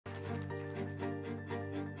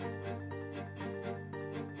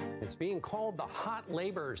It's being called the hot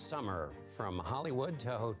labor summer. From Hollywood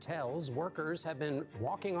to hotels, workers have been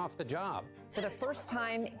walking off the job. For the first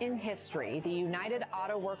time in history, the United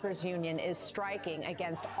Auto Workers Union is striking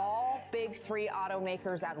against all big three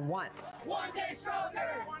automakers at once. One day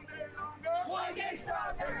stronger! One day longer! One day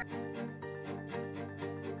stronger!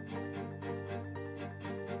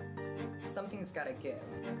 Something's got to give.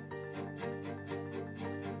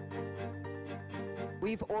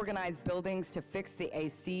 We've organized buildings to fix the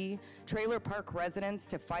AC, trailer park residents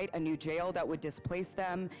to fight a new jail that would displace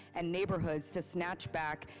them, and neighborhoods to snatch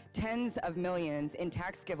back tens of millions in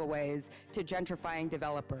tax giveaways to gentrifying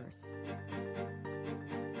developers.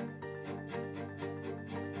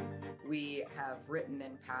 We have written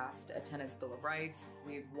and passed a tenant's bill of rights.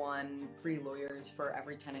 We've won free lawyers for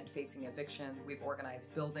every tenant facing eviction. We've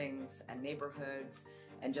organized buildings and neighborhoods.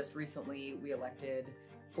 And just recently, we elected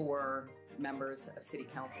 4 members of city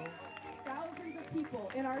council. Thousands of people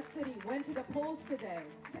in our city went to the polls today,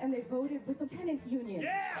 and they voted with the tenant union.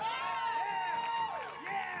 Yeah! Yeah!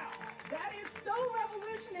 Yeah! That is so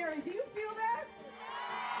revolutionary. Do you feel that?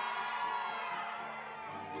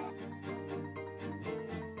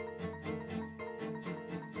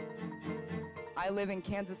 I live in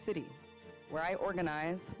Kansas City, where I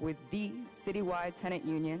organize with the citywide tenant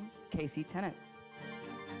union, KC Tenants.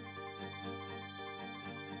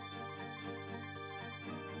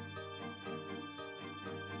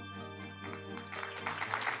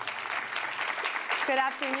 Good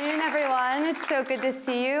afternoon, everyone. It's so good to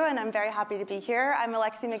see you, and I'm very happy to be here. I'm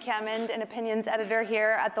Alexi McCammond, an opinions editor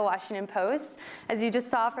here at The Washington Post. As you just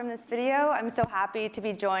saw from this video, I'm so happy to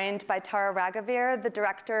be joined by Tara Raghuveer, the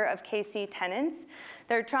director of KC Tenants.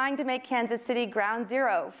 They're trying to make Kansas City ground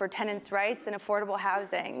zero for tenants' rights and affordable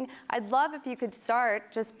housing. I'd love if you could start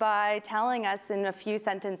just by telling us in a few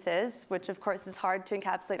sentences, which of course is hard to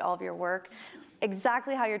encapsulate all of your work,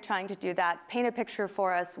 exactly how you're trying to do that. Paint a picture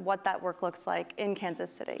for us what that work looks like in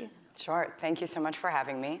Kansas City. Sure, thank you so much for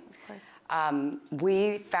having me. Of course.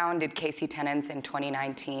 We founded KC Tenants in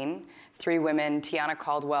 2019. 3 women, Tiana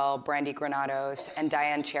Caldwell, Brandy Granados, and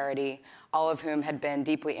Diane Charity, all of whom had been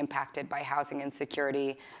deeply impacted by housing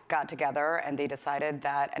insecurity, got together and they decided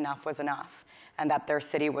that enough was enough, and that their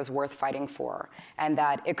city was worth fighting for, and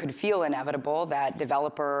that it could feel inevitable that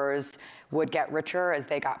developers would get richer as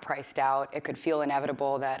they got priced out. It could feel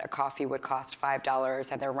inevitable that a coffee would cost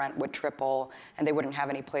 $5 and their rent would triple and they wouldn't have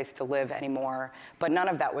any place to live anymore. But none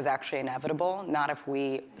of that was actually inevitable, not if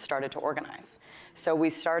we started to organize. So we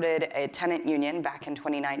started a tenant union back in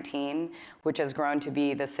 2019, which has grown to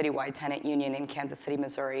be the citywide tenant union in Kansas City,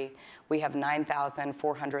 Missouri. We have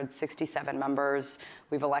 9,467 members.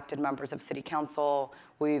 We've elected members of city council.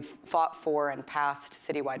 We've fought for and passed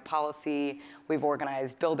citywide policy. We've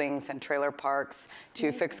organized buildings and trailer parks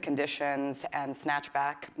to fix conditions and snatch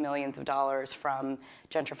back millions of dollars from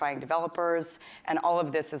gentrifying developers. And all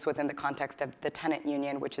of this is within the context of the tenant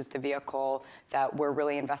union, which is the vehicle that we're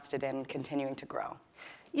really invested in continuing to grow.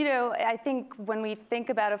 You know, I think when we think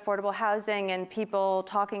about affordable housing and people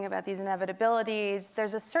talking about these inevitabilities,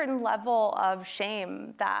 there's a certain level of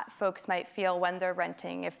shame that folks might feel when they're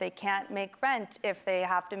renting, if they can't make rent, if they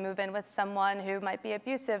have to move in with someone who might be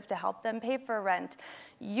abusive to help them pay for rent.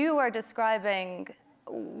 You are describing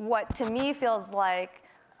what to me feels like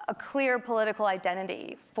a clear political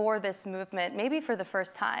identity for this movement, maybe for the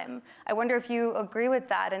first time. I wonder if you agree with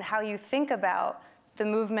that and how you think about the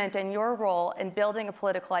movement and your role in building a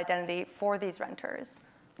political identity for these renters.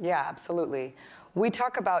 Yeah, absolutely. We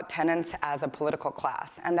talk about tenants as a political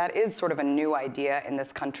class, and that is sort of a new idea in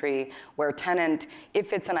this country where tenant,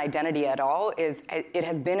 if it's an identity at all, it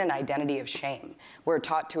has been an identity of shame. We're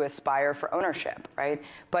taught to aspire for ownership, right?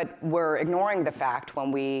 But we're ignoring the fact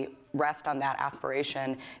when we rest on that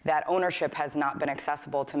aspiration that ownership has not been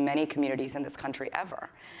accessible to many communities in this country ever.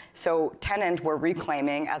 So tenant we're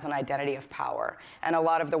reclaiming as an identity of power. And a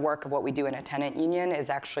lot of the work of what we do in a tenant union is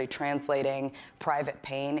actually translating private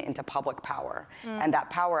pain into public power. And that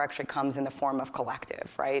power actually comes in the form of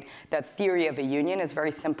collective, right? The theory of a union is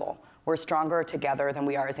very simple. We're stronger together than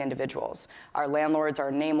we are as individuals. Our landlords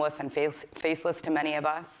are nameless and faceless to many of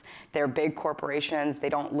us. They're big corporations. They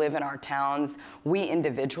don't live in our towns. We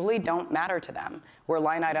individually don't matter to them. We're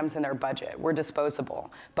line items in their budget. We're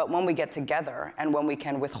disposable. But when we get together and when we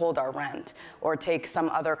can withhold our rent or take some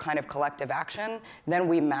other kind of collective action, then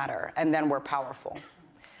we matter and then we're powerful.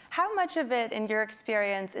 How much of it, in your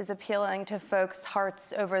experience, is appealing to folks'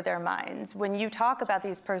 hearts over their minds? When you talk about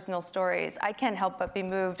these personal stories, I can't help but be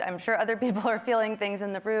moved. I'm sure other people are feeling things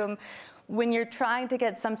in the room. When you're trying to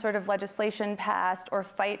get some sort of legislation passed or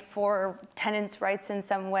fight for tenants' rights in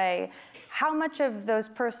some way, how much of those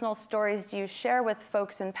personal stories do you share with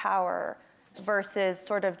folks in power versus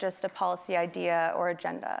sort of just a policy idea or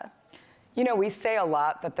agenda? You know, we say a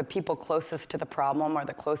lot that the people closest to the problem are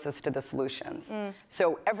the closest to the solutions.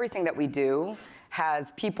 So everything that we do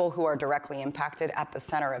has people who are directly impacted at the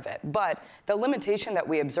center of it. But the limitation that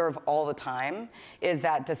we observe all the time is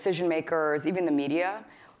that decision makers, even the media,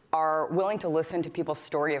 are willing to listen to people's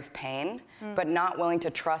story of pain, but not willing to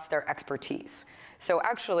trust their expertise. So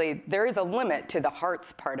actually, there is a limit to the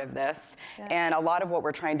hearts part of this, and a lot of what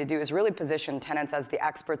we're trying to do is really position tenants as the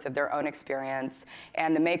experts of their own experience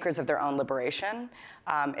and the makers of their own liberation.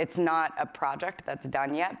 It's not a project that's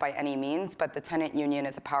done yet by any means, but the tenant union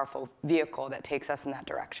is a powerful vehicle that takes us in that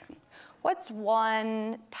direction. What's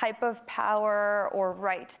one type of power or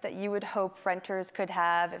right that you would hope renters could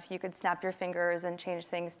have if you could snap your fingers and change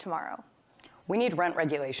things tomorrow? We need rent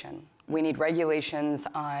regulation. We need regulations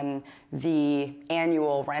on the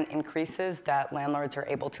annual rent increases that landlords are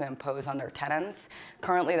able to impose on their tenants.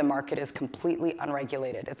 Currently, the market is completely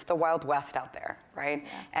unregulated. It's the Wild West out there, right?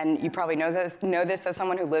 And you probably know this as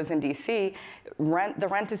someone who lives in DC. The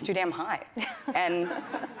rent is too damn high. And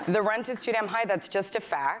the rent is too damn high, that's just a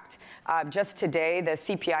fact. Just today, the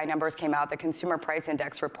CPI numbers came out. The Consumer Price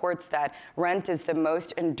Index reports that rent is the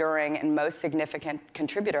most enduring and most significant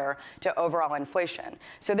contributor to overall inflation.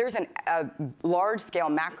 So there's a large-scale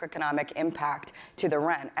macroeconomic impact to the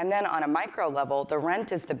rent. And then on a micro level, the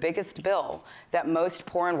rent is the biggest bill that most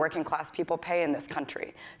poor and working class people pay in this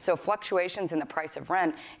country. So fluctuations in the price of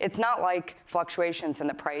rent, it's not like fluctuations in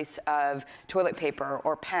the price of toilet paper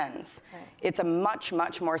or pens. Right. It's a much,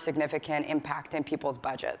 much more significant impact in people's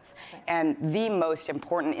budgets. Right. And the most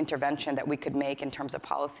important intervention that we could make in terms of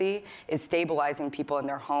policy is stabilizing people in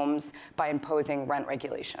their homes by imposing rent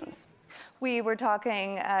regulations. We were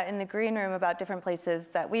talking in the green room about different places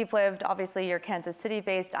that we've lived. Obviously, you're Kansas City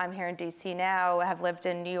based. I'm here in DC now. I have lived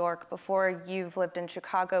in New York before. You've lived in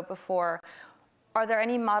Chicago before. Are there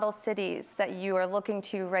any model cities that you are looking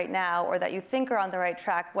to right now or that you think are on the right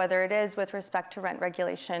track, whether it is with respect to rent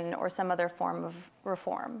regulation or some other form of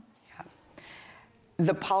reform?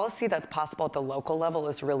 The policy that's possible at the local level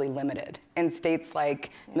is really limited. In states like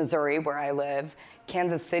Missouri, where I live,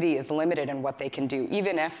 Kansas City is limited in what they can do.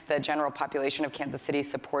 Even if the general population of Kansas City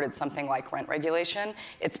supported something like rent regulation,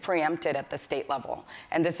 it's preempted at the state level.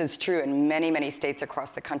 And this is true in many, many states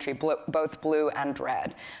across the country, both blue and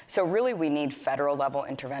red. So really, we need federal level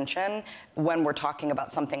intervention when we're talking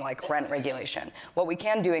about something like rent regulation. What we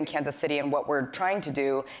can do in Kansas City and what we're trying to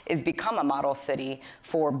do is become a model city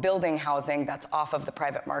for building housing that's off of the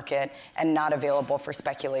private market and not available for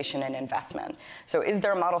speculation and investment. So is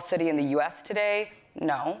there a model city in the US today?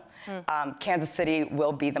 No. Kansas City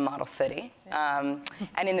will be the model city. And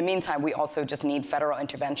in the meantime, we also just need federal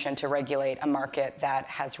intervention to regulate a market that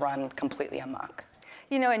has run completely amok.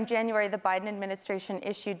 You know, in January, the Biden administration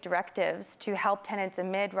issued directives to help tenants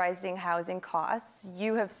amid rising housing costs.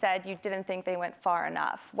 You have said you didn't think they went far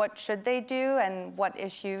enough. What should they do, and what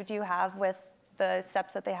issue do you have with the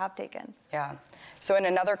steps that they have taken? Yeah. So in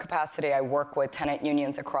another capacity, I work with tenant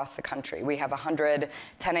unions across the country. We have 100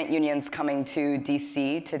 tenant unions coming to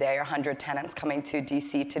DC today, or 100 tenants coming to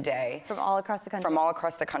DC today. From all across the country? From all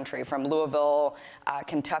across the country, from Louisville,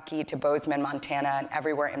 Kentucky to Bozeman, Montana, and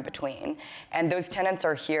everywhere in between. And those tenants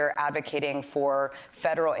are here advocating for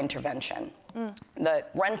federal intervention. The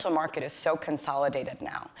rental market is so consolidated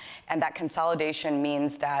now, and that consolidation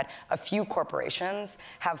means that a few corporations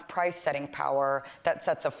have price-setting power that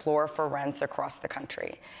sets a floor for rents across the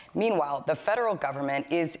country. Meanwhile, the federal government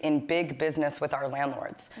is in big business with our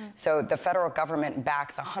landlords. So the federal government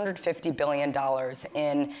backs $150 billion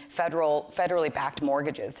in federally backed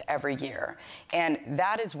mortgages every year. And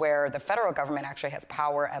that is where the federal government actually has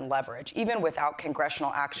power and leverage. Even without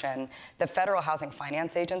congressional action, the Federal Housing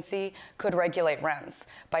Finance Agency could regulate rents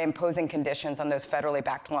by imposing conditions on those federally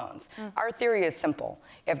backed loans. Our theory is simple.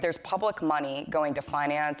 If there's public money going to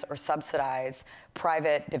finance or subsidize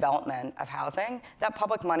private development of housing, that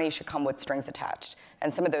public money should come with strings attached.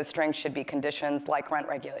 And some of those strings should be conditions like rent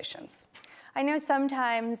regulations. I know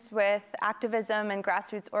sometimes with activism and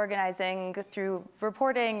grassroots organizing through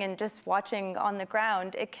reporting and just watching on the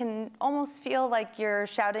ground, it can almost feel like you're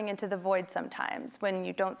shouting into the void sometimes when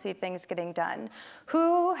you don't see things getting done.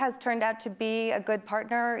 Who has turned out to be a good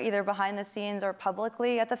partner, either behind the scenes or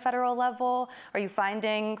publicly at the federal level? Are you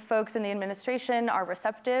finding folks in the administration are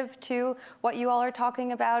receptive to what you all are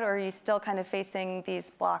talking about, or are you still kind of facing these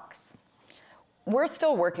blocks? We're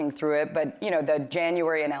still working through it, but the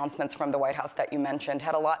January announcements from the White House that you mentioned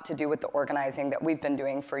had a lot to do with the organizing that we've been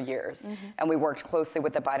doing for years. And we worked closely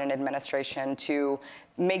with the Biden administration to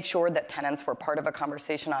make sure that tenants were part of a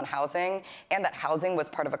conversation on housing and that housing was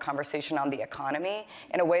part of a conversation on the economy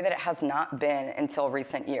in a way that it has not been until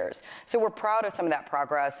recent years. So we're proud of some of that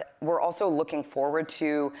progress. We're also looking forward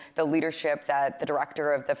to the leadership that the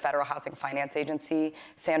director of the Federal Housing Finance Agency,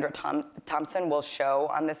 Sandra Thompson, will show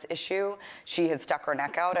on this issue. She has stuck her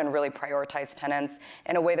neck out and really prioritized tenants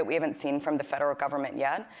in a way that we haven't seen from the federal government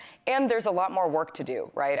yet. And there's a lot more work to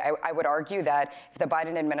do, right? I would argue that if the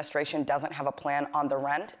Biden administration doesn't have a plan on the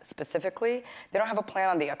rent specifically, they don't have a plan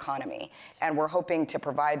on the economy. And we're hoping to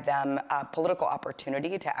provide them a political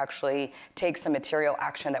opportunity to actually take some material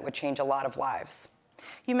action that would change a lot of lives.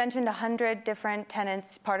 You mentioned 100 different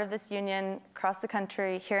tenants, part of this union across the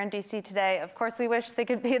country, here in DC today. Of course, we wish they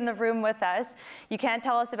could be in the room with us. You can't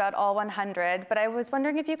tell us about all 100, but I was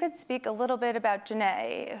wondering if you could speak a little bit about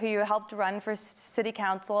Janae, who you helped run for city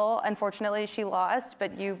council. Unfortunately, she lost,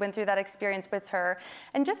 but you went through that experience with her.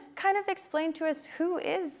 And just kind of explain to us, who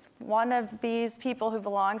is one of these people who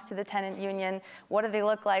belongs to the tenant union? What do they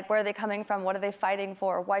look like? Where are they coming from? What are they fighting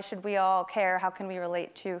for? Why should we all care? How can we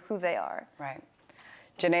relate to who they are? Right.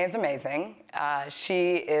 Janae is amazing.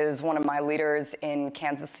 She is one of my leaders in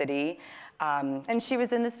Kansas City. And she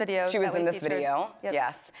was in this video. She was in this video, yep.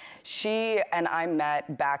 Yes. She and I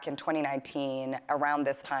met back in 2019, around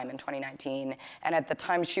this time in 2019. And at the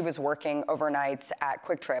time, she was working overnights at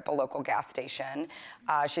Quick Trip, a local gas station.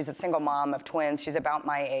 She's a single mom of twins. She's about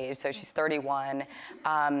my age, so she's 31.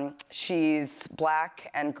 She's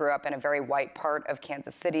Black and grew up in a very white part of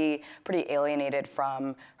Kansas City, pretty alienated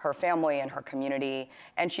from her family and her community.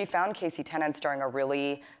 And she found KC Tenants during a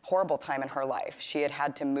really horrible time in her life. She had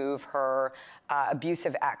had to move her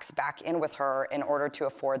abusive ex back in with her in order to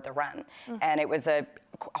afford the rent. And it was a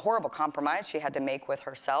horrible compromise she had to make with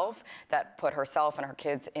herself that put herself and her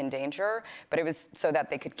kids in danger, but it was so that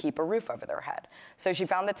they could keep a roof over their head. So she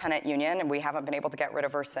found the tenant union, and we haven't been able to get rid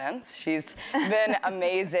of her since. She's been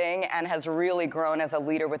amazing and has really grown as a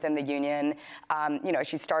leader within the union.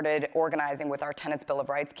 She started organizing with our Tenants Bill of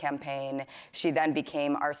Rights campaign. She then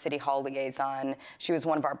became our City Hall liaison. She was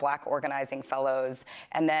one of our Black organizing fellows.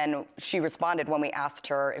 And then she responded when we asked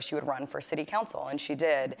her if she would run for city council, and she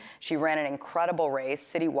did. She ran an incredible race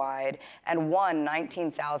citywide and won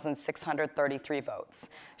 19,633 votes.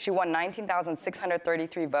 She won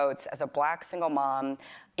 19,633 votes as a Black single mom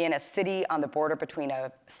in a city on the border between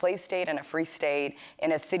a slave state and a free state,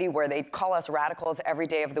 in a city where they call us radicals every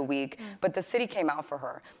day of the week, but the city came out for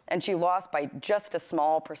her. And she lost by just a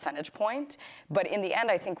small percentage point, but in the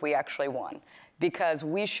end, I think we actually won, because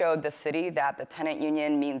we showed the city that the tenant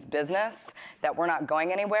union means business, that we're not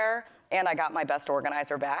going anywhere, and I got my best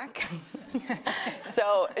organizer back.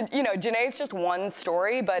 So, Janae's just one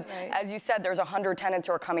story, but as you said, there's 100 tenants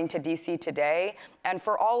who are coming to DC today, and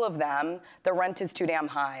for all of them, the rent is too damn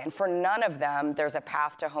high, and for none of them, there's a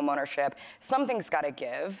path to homeownership. Something's gotta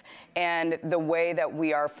give, and the way that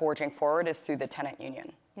we are forging forward is through the tenant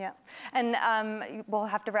union. Yeah, and we'll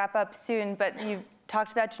have to wrap up soon, but you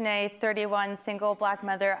talked about Janae, 31, single Black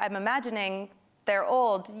mother. I'm imagining they're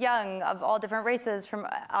old, young, of all different races, from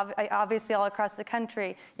obviously all across the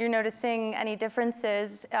country. You're noticing any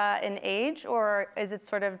differences in age, or is it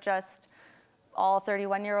sort of just all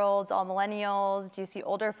 31-year-olds, all millennials? Do you see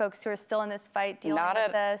older folks who are still in this fight dealing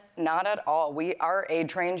with this? Not at all. Our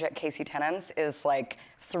age range at KC Tenants is like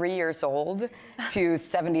 3 years old to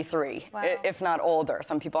 73, wow. If not older.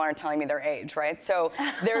 Some people aren't telling me their age, right? So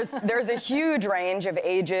there's a huge range of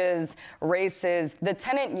ages, races. The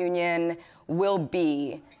tenant union will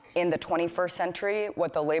be in the 21st century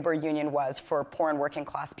what the labor union was for poor and working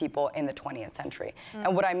class people in the 20th century.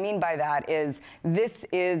 And what I mean by that is this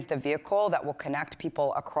is the vehicle that will connect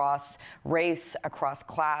people across race, across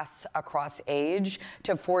class, across age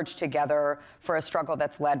to forge together for a struggle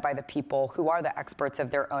that's led by the people who are the experts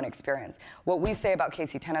of their own experience. What we say about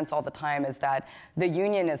KC Tenants all the time is that the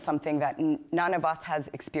union is something that none of us has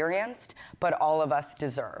experienced, but all of us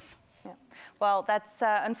deserve. Yeah. Well, that's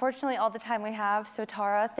unfortunately all the time we have. So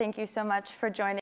Tara, thank you so much for joining.